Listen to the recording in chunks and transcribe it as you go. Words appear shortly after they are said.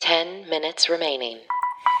minutes remaining.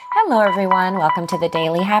 Hello, everyone. Welcome to the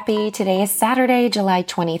Daily Happy. Today is Saturday, July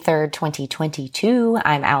 23rd, 2022.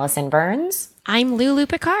 I'm Allison Burns. I'm Lulu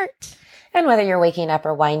Picard. And whether you're waking up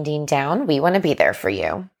or winding down, we want to be there for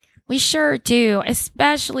you. We sure do,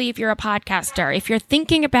 especially if you're a podcaster. If you're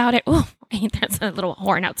thinking about it, there's a little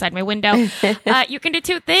horn outside my window. You can do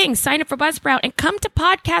two things. Sign up for Buzzsprout and come to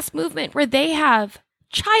Podcast Movement, where they have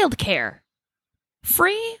childcare.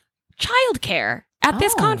 Free childcare at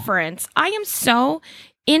this conference. I am so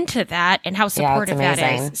into that and how supportive that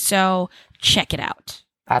is. So check it out.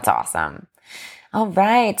 That's awesome. All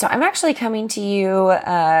right. So I'm actually coming to you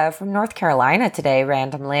from North Carolina today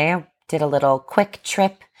randomly. I did a little quick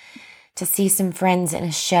trip to see some friends in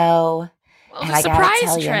a show. Well, and a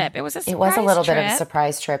surprise trip. It was a surprise trip. It was a little bit of a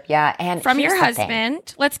surprise trip, yeah. And from your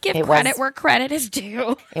husband. Let's give credit where credit is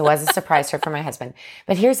due. It was a surprise trip from my husband.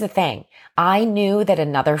 But here's the thing. I knew that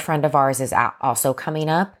another friend of ours is also coming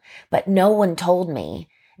up, but no one told me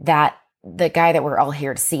that the guy that we're all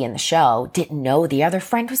here to see in the show didn't know the other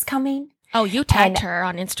friend was coming. Oh, you tagged her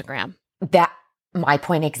on Instagram. That my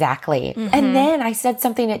point exactly. Mm-hmm. And then I said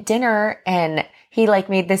something at dinner and he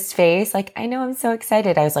made this face like, I know, I'm so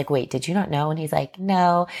excited. I was like, wait, did you not know? And he's like,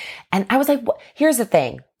 no. And I was like, here's the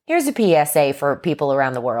thing. Here's a PSA for people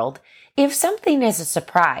around the world. If something is a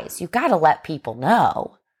surprise, you got to let people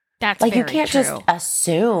know. That's very you can't true. Just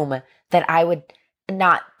assume that I would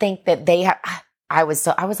not think that they have. I was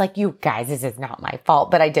like, you guys, this is not my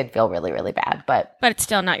fault, but I did feel really, really bad. But it's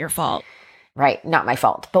still not your fault. Right. Not my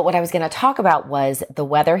fault. But what I was going to talk about was the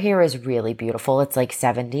weather here is really beautiful. It's like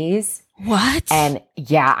 70s. What? And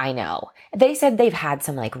yeah, I know. They said they've had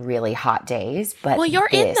some really hot days, but you're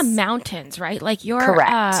in the mountains, right? You're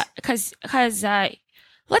correct. Because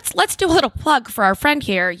let's do a little plug for our friend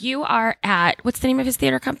here. You are at, what's the name of his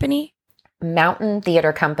theater company? Mountain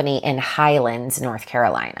Theater Company in Highlands, North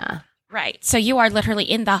Carolina. Right. So you are literally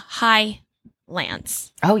in the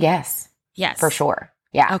highlands. Oh, yes. Yes. For sure.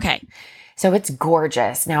 Yeah. Okay. So it's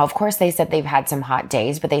gorgeous. Now, of course, they said they've had some hot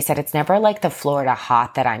days, but they said it's never like the Florida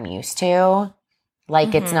hot that I'm used to.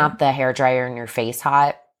 It's not the hairdryer in your face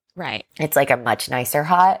hot. Right. It's a much nicer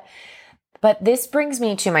hot. But this brings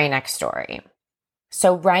me to my next story.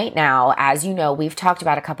 So right now, as you know, we've talked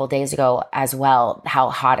about a couple days ago as well, how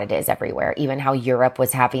hot it is everywhere, even how Europe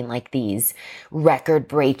was having these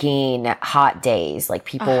record-breaking hot days,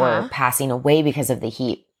 people were passing away because of the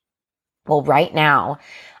heat. Well, right now,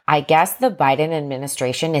 I guess the Biden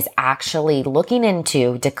administration is actually looking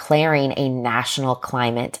into declaring a national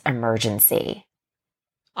climate emergency.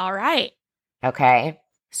 All right. Okay.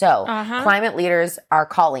 So climate leaders are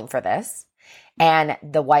calling for this. And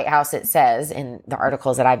the White House, it says in the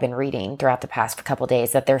articles that I've been reading throughout the past couple of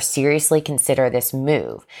days that they're seriously consider this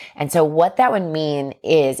move. And so what that would mean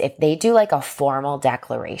is if they do a formal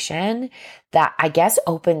declaration that I guess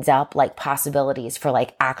opens up possibilities for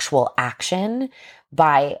actual action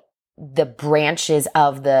by the branches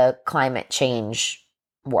of the climate change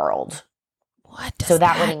world. What does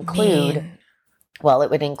that would include mean? Well, it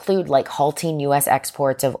would include halting U.S.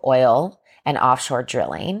 exports of oil and offshore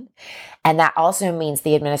drilling. And that also means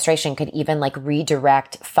the administration could even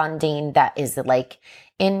redirect funding that is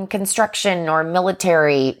in construction or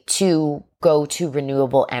military to go to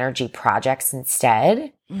renewable energy projects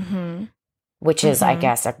instead. Mm-hmm. Which is, I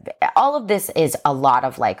guess, all of this is a lot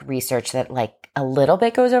of research that a little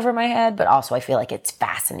bit goes over my head, but also I feel it's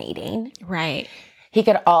fascinating. Right. He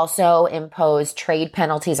could also impose trade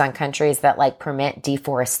penalties on countries that permit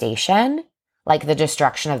deforestation, the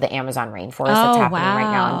destruction of the Amazon rainforest that's happening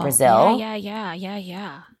right now in Brazil.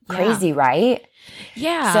 Yeah. Crazy, right?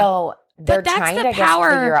 Yeah. So they're trying to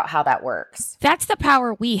figure out how that works. That's the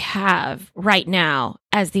power we have right now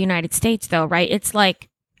as the United States, though, right? It's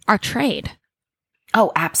our trade.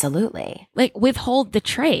 Oh, absolutely. Withhold the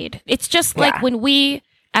trade. It's just when we,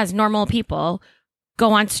 as normal people,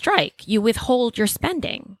 go on strike, you withhold your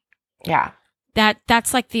spending. Yeah.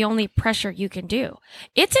 That's the only pressure you can do.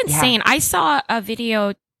 It's insane. Yeah. I saw a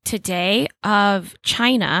video today of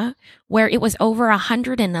China where it was over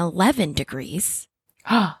 111 degrees.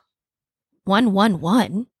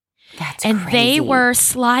 111. That's and crazy. They were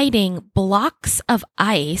sliding blocks of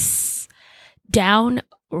ice down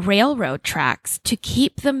railroad tracks to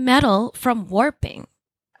keep the metal from warping.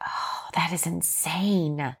 Oh, that is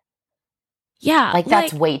insane. Yeah.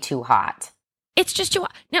 That's way too hot. It's just too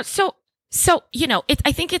hot. No, so,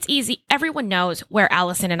 I think it's easy. Everyone knows where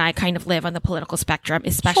Allison and I kind of live on the political spectrum,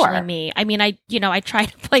 especially me. I mean, I try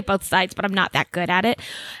to play both sides, but I'm not that good at it.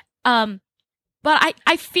 But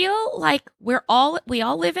I feel like we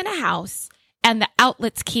all live in a house and the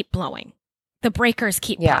outlets keep blowing. The breakers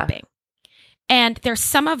keep popping. And there's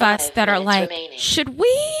some of us 5 that are minutes like, remaining. should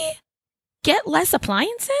we get less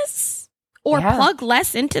appliances or Yeah. plug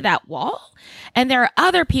less into that wall? And there are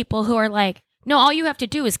other people who are like, no, all you have to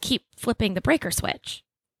do is keep flipping the breaker switch.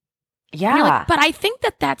 And you're Yeah. like, but I think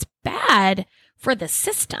that that's bad for the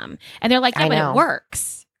system. And they're like, yeah, I but know. it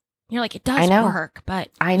works. And you're like, it I does know. work, but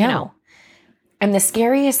I you know. And the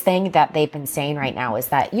scariest thing that they've been saying right now is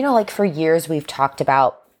that, like for years we've talked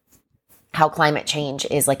about how climate change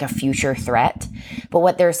is like a future threat. But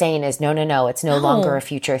what they're saying is, no, it's no longer a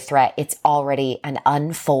future threat. It's already an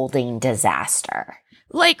unfolding disaster.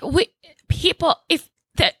 like if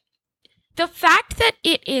the fact that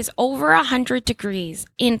it is over 100 degrees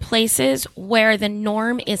in places where the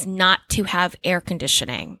norm is not to have air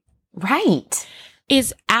conditioning Right.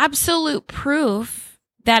 is absolute proof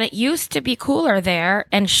that it used to be cooler there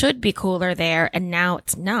and should be cooler there, and now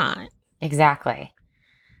it's not. Exactly.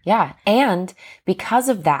 Yeah. And because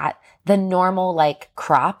of that, the normal like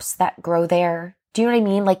crops that grow there, do you know what I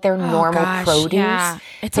mean? Like their normal gosh, produce, yeah.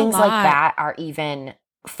 It's things a like lot. that are even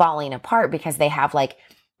falling apart because they have like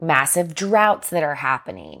massive droughts that are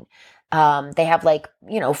happening. They have like,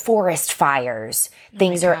 forest fires.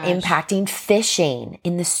 Things are gosh. impacting fishing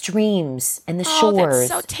in the streams and the Oh, shores.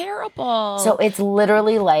 that's so terrible. So it's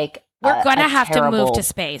literally like we're going to a have to move terrible- to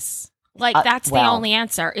space. Like, that's the well. only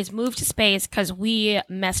answer is move to space because we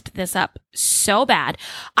messed this up so bad.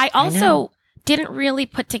 I know. also didn't really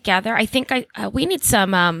put together. I think we need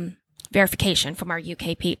some verification from our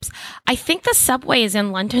UK peeps. I think the subways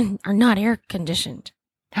in London are not air conditioned.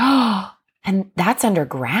 And that's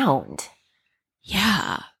underground.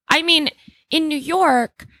 Yeah. I mean, in New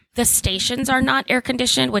York, the stations are not air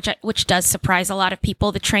conditioned, which does surprise a lot of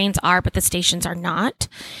people. The trains are, but the stations are not.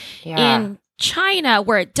 Yeah. In China,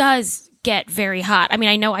 where it does get very hot. I mean,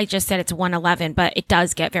 I know I just said it's 111, but it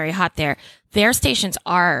does get very hot there. Their stations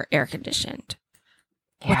are air conditioned,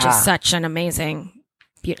 which Yeah. is such an amazing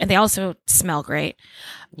beauty. And they also smell great.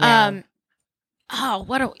 Yeah.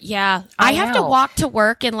 Yeah. I I have to know. walk to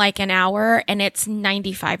work in like an hour and it's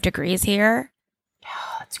 95 degrees here.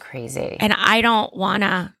 Oh, it's crazy. And I don't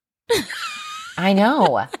wanna. I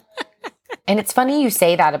know. And it's funny you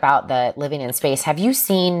say that about the living in space. Have you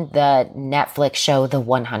seen the Netflix show, The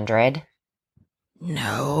 100?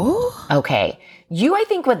 No. Okay. You, I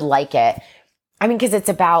think, would like it. I mean, because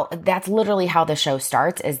that's literally how the show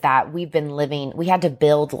starts, is that we had to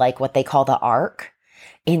build like what they call the Ark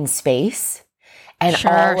in space. And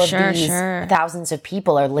all of these thousands of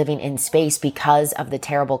people are living in space because of the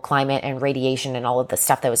terrible climate and radiation and all of the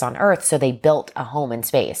stuff that was on Earth. So they built a home in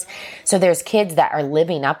space. So there's kids that are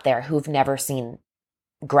living up there who've never seen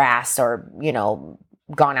grass or,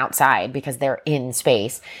 gone outside because they're in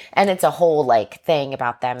space. And it's a whole like thing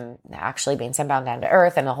about them actually being sent down to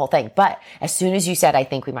Earth and the whole thing. But as soon as you said, I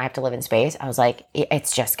think we might have to live in space, I was like,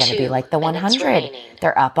 it's just going to be 2 like the minutes 100. remaining.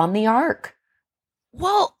 They're up on the Ark.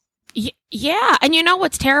 Well, yeah. And you know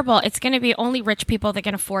what's terrible? It's going to be only rich people that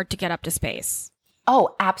can afford to get up to space.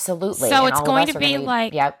 Oh, absolutely. So And it's all of going us to are be gonna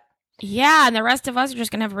like- yep. Yeah. And the rest of us are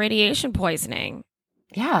just going to have radiation poisoning.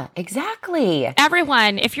 Yeah, exactly.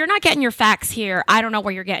 Everyone, if you're not getting your facts here, I don't know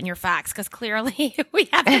where you're getting your facts because clearly we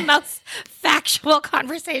have the most factual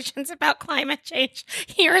conversations about climate change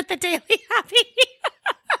here at the Daily Happy.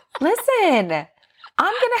 Listen,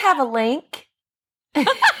 I'm going to have a link.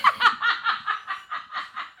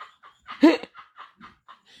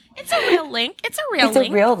 It's a real link. It's a real It's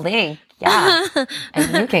link. a real link. Yeah.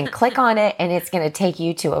 And you can click on it and it's going to take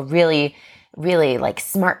you to a really, really like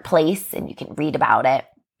smart place and you can read about it.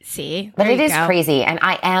 See, But there it you is go. crazy. And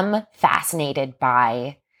I am fascinated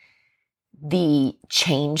by the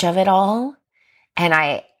change of it all.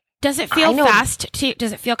 And Does it I feel know- fast?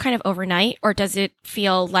 Does it feel kind of overnight, or does it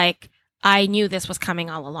feel like I knew this was coming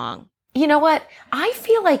all along? you know what? I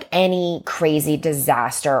feel like any crazy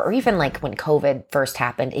disaster, or even like when COVID first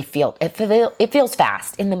happened, it feels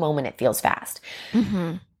fast. In the moment, it feels fast.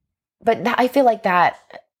 Mm-hmm. But I feel like that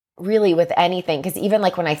really with anything, because even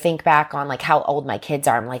like when I think back on like how old my kids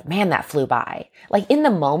are, I'm like, man, that flew by. Like in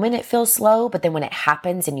the moment, it feels slow, but then when it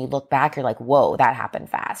happens and you look back, you're like, whoa, that happened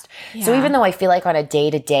fast. So even though I feel like on a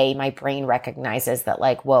day to day, my brain recognizes that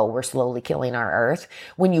like, whoa, we're slowly killing our Earth.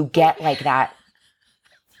 When you get like that,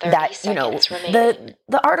 30 that, you know, seconds remaining.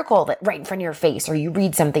 the article that right in front of your face, or you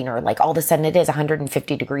read something, or like all of a sudden it is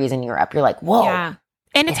 150 degrees in Europe. You're like, whoa. Yeah.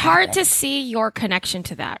 And it's It hard to happened. see your connection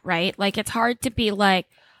to that, right? Like it's hard to be like,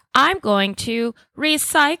 I'm going to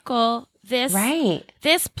recycle this Right.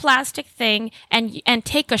 this plastic thing and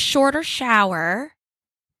take a shorter shower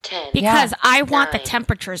 10, because I want the 9,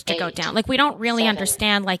 temperatures to go 8, down. Like we don't really 7,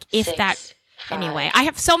 understand like if 6, that 5, anyway. I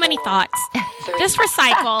have so many 4, thoughts. 3, Just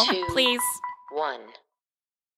recycle, 2, please. 1.